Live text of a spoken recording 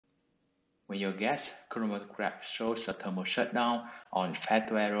When your gas chromatograph shows a thermal shutdown on fat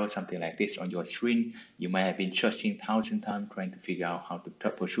arrow, something like this on your screen, you might have been searching 1,000 times trying to figure out how to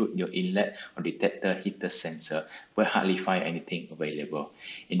troubleshoot your inlet or detector heater sensor, but hardly find anything available.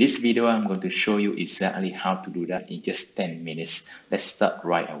 In this video, I'm going to show you exactly how to do that in just 10 minutes. Let's start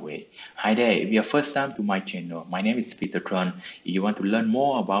right away. Hi there, if you're first time to my channel, my name is Peter Tron. If you want to learn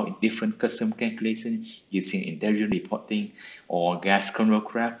more about different custom calculations using intelligent reporting or gas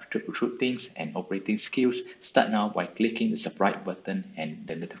chromatograph troubleshooting and operating skills, start now by clicking the subscribe button and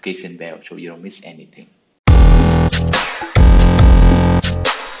the notification bell so you don't miss anything.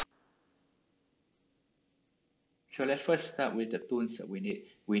 So let's first start with the tools that we need.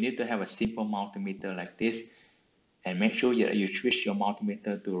 We need to have a simple multimeter like this, and make sure that you switch your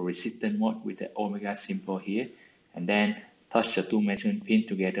multimeter to resistance mode with the omega symbol here, and then touch the two measurement pins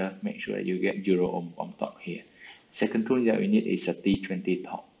together. Make sure that you get 0 ohm on top here. Second tool that we need is a T20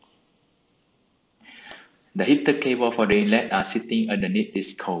 torx. The heater cable for the inlet are sitting underneath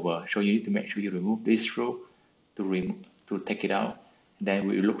this cover, so you need to make sure you remove this screw to take it out. Then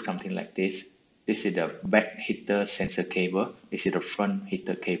we look something like this. This is the back heater sensor cable. This is the front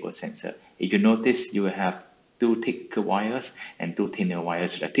heater cable sensor. If you notice, you have two thicker wires and two thinner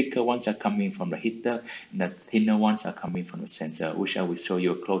wires. The thicker ones are coming from the heater, and the thinner ones are coming from the sensor, which I will show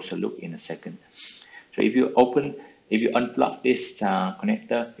you a closer look in a second. So if you unplug this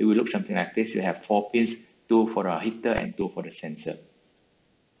connector, it will look something like this. You have 4 pins, 2 for the heater and 2 for the sensor.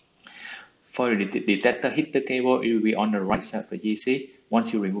 For the detector heater cable, it will be on the right side of the GC.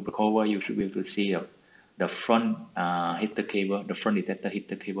 Once you remove the cover, you should be able to see the front heater cable, the front detector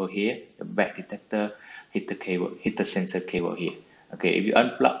heater cable here, the back detector heater sensor cable here. Okay, if you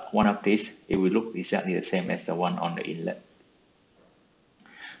unplug one of these, it will look exactly the same as the one on the inlet.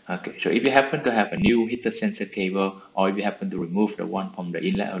 Okay, so if you happen to have a new heater sensor cable, or if you happen to remove the one from the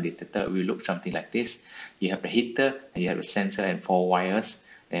inlet or detector, it will look something like this. You have the heater, and you have the sensor and 4 wires,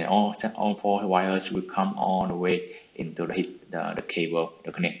 and all 4 wires will come all the way into the cable,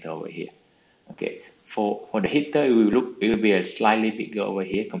 the connector over here. Okay, for the heater, it will be a slightly bigger over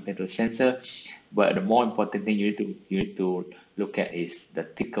here compared to the sensor, but the more important thing you need to look at is the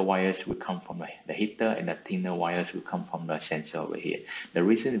thicker wires will come from the heater, and the thinner wires will come from the sensor over here. The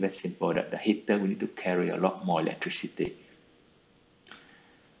reason is very simple, that the heater will need to carry a lot more electricity.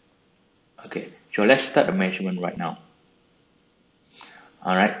 Okay, so let's start the measurement right now.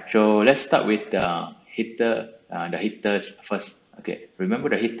 All right, so let's start with the heaters first. Okay, remember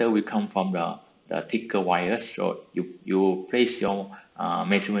the heater will come from the thicker wires, so you place your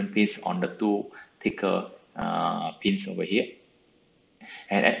measurement pins on the 2 thicker pins over here.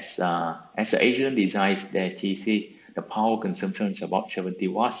 And as the Agilent designs their GC, the power consumption is about 70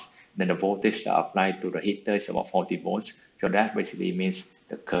 watts. Then the voltage that applied to the heater is about 40 volts. So that basically means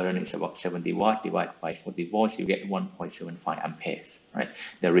the current is about 70 watts divided by 40 volts, you get 1.75 amperes, right?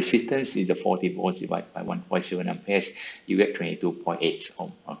 The resistance is the 40 volts divided by 1.7 amperes, you get 22.8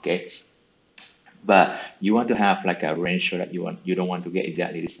 ohm, okay? But you want to have like a range so that you don't want to get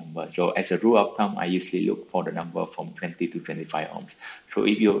exactly this number. So as a rule of thumb, I usually look for the number from 20 to 25 ohms. So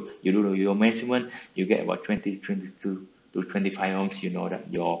if you do your measurement, you get about 22 to 25 ohms, you know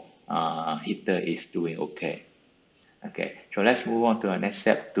that your heater is doing okay. Okay, so let's move on to the next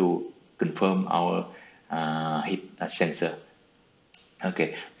step to confirm our sensor.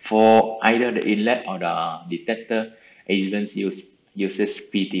 Okay, for either the inlet or the detector, Agilent uses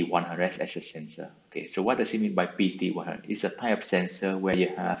PT100 as a sensor. Okay, so what does it mean by PT100? It's a type of sensor where you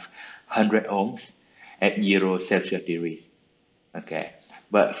have 100 ohms at 0 Celsius degrees. Okay,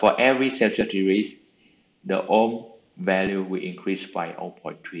 but for every Celsius degrees, the ohm value will increase by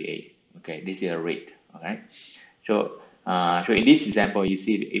 0.38. Okay, this is a rate. All right, so in this example, you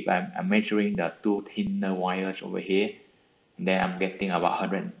see if I'm measuring the 2 thinner wires over here, then I'm getting about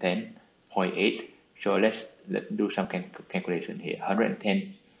 110.8. So let's do some calculation here.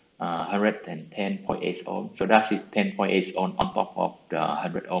 110.8 ohms. So that is 10.8 on top of the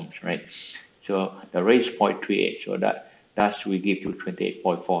 100 ohms, right? So the rate is 0.38. So that will give you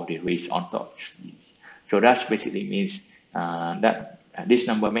 28.4 degrees on top. So that basically means that this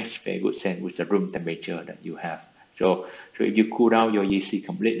number makes very good sense with the room temperature that you have. So if you cool down your GC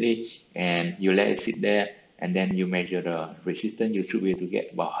completely and you let it sit there, and then you measure the resistance, you should be able to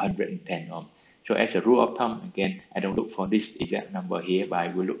get about 110 ohm. So as a rule of thumb, again, I don't look for this exact number here, but I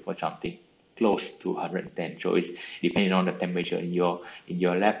will look for something close to 110. So it's depending on the temperature in your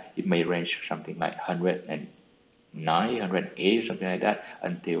lab, it may range something like 109, 108, something like that,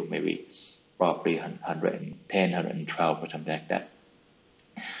 until maybe probably 110, 112 or something like that.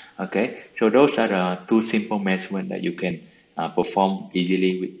 Okay, so those are the 2 simple measurements that you can perform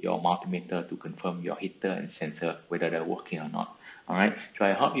easily with your multimeter to confirm your heater and sensor whether they're working or not. All right, so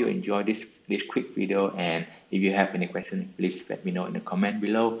I hope you enjoy this quick video, and if you have any questions, please let me know in the comment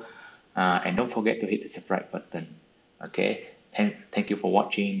below, and don't forget to hit the subscribe button. Okay, thank you for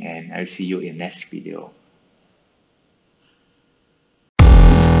watching, and I'll see you in next video.